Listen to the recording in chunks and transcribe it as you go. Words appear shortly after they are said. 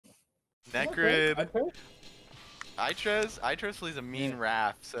Necrid. Okay. iTrez plays a mean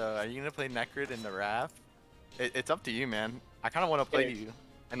Raph, so are you gonna play Necrid in the Raph? It's up to you, man. I kind of want to play Okay. you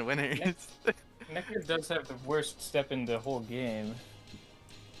and winners. Nectar does have the worst step in the whole game.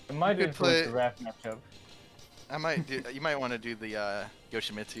 It You might could influence play. the Raph matchup. I might do. You might want to do the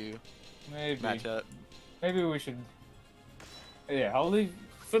Yoshimitsu Maybe. matchup. Maybe we should. Yeah, I'll leave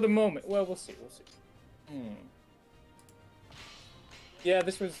for the moment. Well, we'll see. We'll see. Yeah,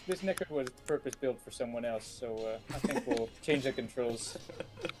 this Nectar was purpose built for someone else, so I think we'll change the controls.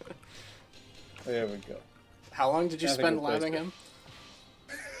 There we go. How long did you spend labbing him?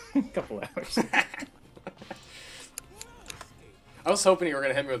 A couple hours. I was hoping you were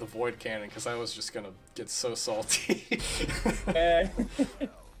gonna hit me with a void cannon because I was just gonna get so salty. I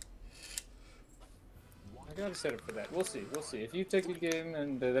gotta set up for that. We'll see. We'll see. If you take the game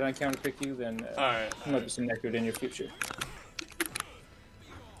and then I counterpick you, then Alright. there might be some Nectar in your future.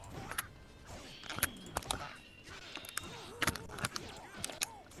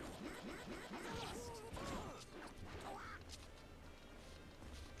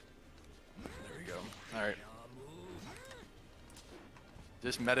 Alright.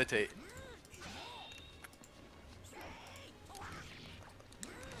 Just meditate.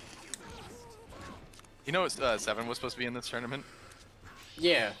 You know, Seven was supposed to be in this tournament.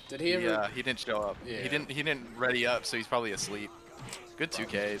 Yeah. Did he ever? Yeah, he didn't show up. Yeah. He didn't ready up, so he's probably asleep. Good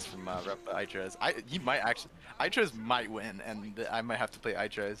 2Ks from iTrez. He might actually. iTrez might win, and I might have to play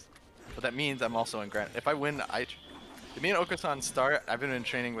iTrez. But that means I'm also in Grand. If I win did me and Okasan start? I've been in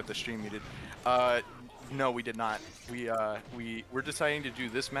training with the stream muted. No, we did not. We're deciding to do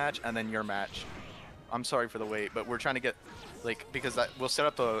this match and then your match. I'm sorry for the wait, but we're trying to get, like, because we'll set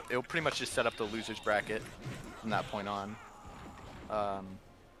up it'll pretty much just set up the losers bracket from that point on.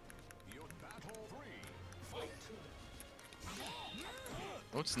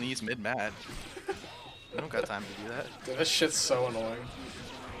 Don't sneeze mid-match. I don't got time to do that. Dude, this shit's so annoying.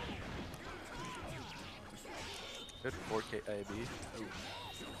 Good 4K AB. Ooh.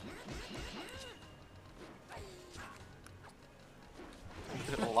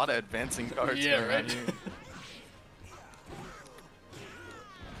 A lot of advancing cards. Yeah, right.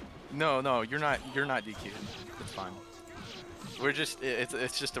 No, you're not DQ'd. It's fine. We're just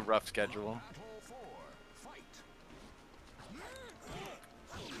it's just a rough schedule.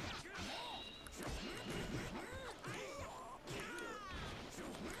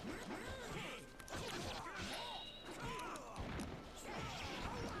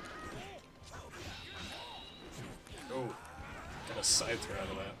 Oh, got a side throw out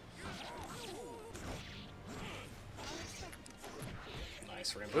of that.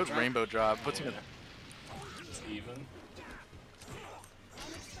 Nice rainbow Good drop. rainbow drop. Puts him in. It's even.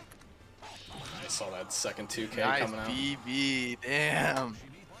 I saw that second 2K Nice coming out. BB. Damn.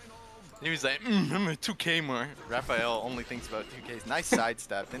 He was like, I'm a 2K more. Raphael only thinks about 2Ks. Nice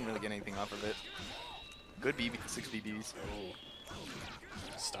sidestep. Didn't really get anything off of it. Good BB. 6 BBs. Oh.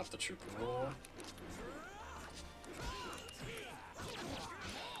 Stop the trooper roll.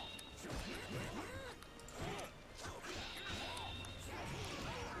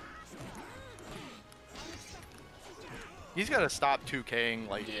 He's got to stop 2King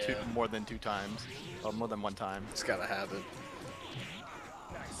like Yeah. more than 2 times. Or more than 1 time. It's gotta have it.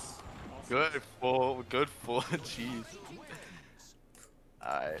 Good full. Jeez.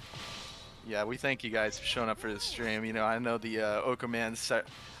 Alright. Yeah, we thank you guys for showing up for this stream. You know, I know the Okaman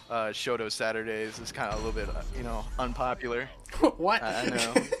Shoto Saturdays is kind of a little bit, you know, unpopular. What? I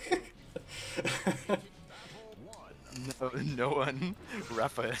know. No one.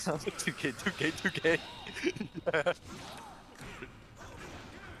 Raphael. 2K.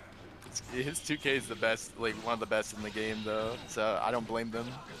 His 2K is the best, like one of the best in the game, though. So I don't blame them.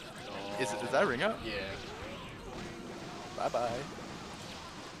 Oh. Is that ring up? Yeah. Bye bye.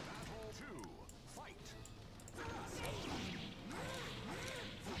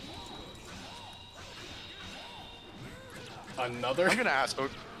 Another? I'm gonna ask.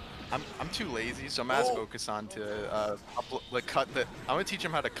 I'm too lazy, so I'm gonna ask Okasan to like cut the. I'm gonna teach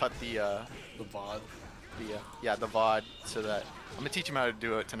him how to cut the VOD. The VOD, so that I'm gonna teach him how to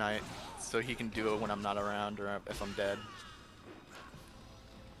do it tonight, so he can do it when I'm not around or if I'm dead.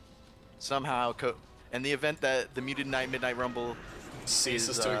 Somehow, in the event that the Muted Night Midnight Rumble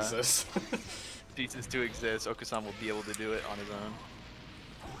ceases to exist, Okasan will be able to do it on his own.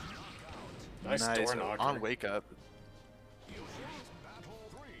 Nice door knocker. On wake up.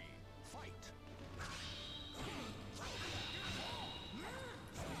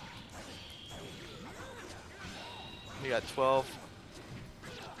 We got 12.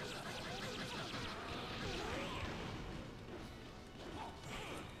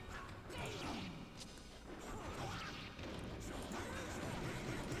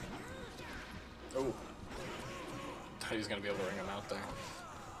 he was gonna be able to ring him out there.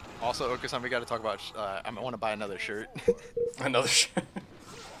 Also, Okasan, we gotta talk about. I want to buy another shirt. Another shirt.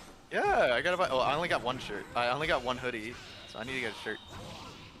 Yeah, I gotta buy. Oh, I only got one shirt. I only got one hoodie, so I need to get a shirt.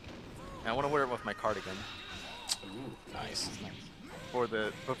 And I want to wear it with my cardigan. Ooh, nice.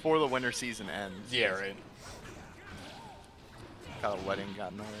 Before the winter season ends. Yeah, right. Got a wedding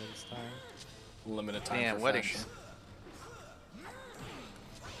got in the way this time. Limited time. Damn, for weddings. fashion.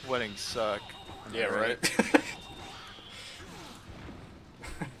 Weddings suck. Yeah, right.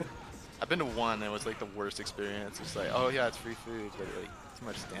 I've been to one and it was like the worst experience. It's like, oh yeah, it's free food, but like too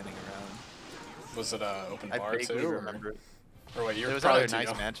much standing around. Was it open I bar vaguely too? remember it. Or wait, you're It was probably probably a too nice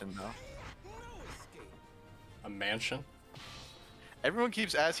young. mansion though. A mansion? Everyone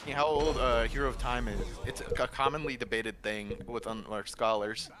keeps asking how old Hero of Time is. It's a commonly debated thing with our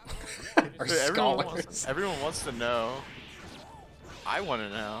scholars. Our Everyone scholars. everyone wants to know. I want to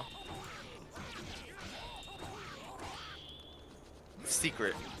know.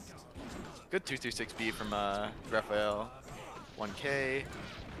 Secret. Good 236B from Raphael. 1K.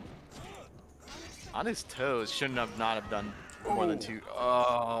 On his toes. Shouldn't have not have done more than Ooh. 2.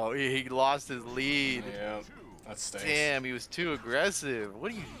 Oh, he lost his lead. Yeah, that stinks. Damn, he was too aggressive.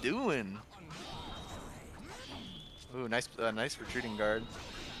 What are you doing? Ooh, nice retreating guard.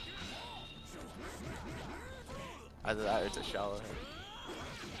 Either that or it's a shallow head.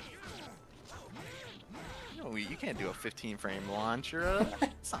 No, you can't do a 15 frame launcher.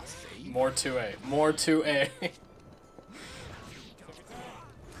 It's not safe. More 2A. More 2A.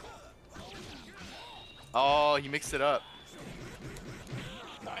 Oh, he mixed it up.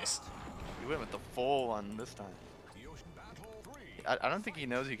 Nice. He went with the full one this time. I don't think he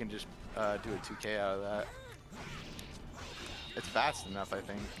knows he can just do a 2K out of that. It's fast enough, I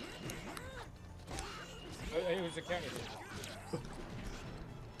think. It was a counter.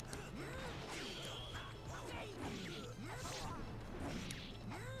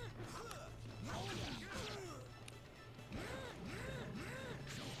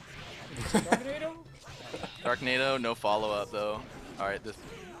 Tornado? Darknado, no follow up though. Alright, this.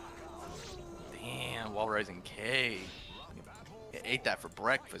 Damn, wall rising K. He ate that for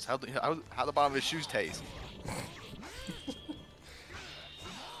breakfast. How the bottom of his shoes taste?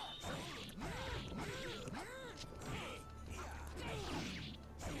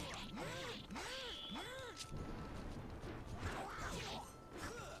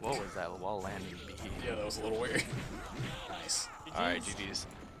 What was that wall landing be? Yeah, that was a little weird. Nice. Alright, GG's.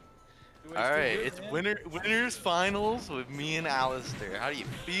 Do I still Alright, do it, it's man? winners finals with me and Alasdair. How do you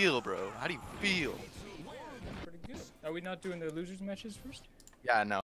feel, bro? How do you feel? Pretty good. Are we not doing the losers matches first? Yeah, no.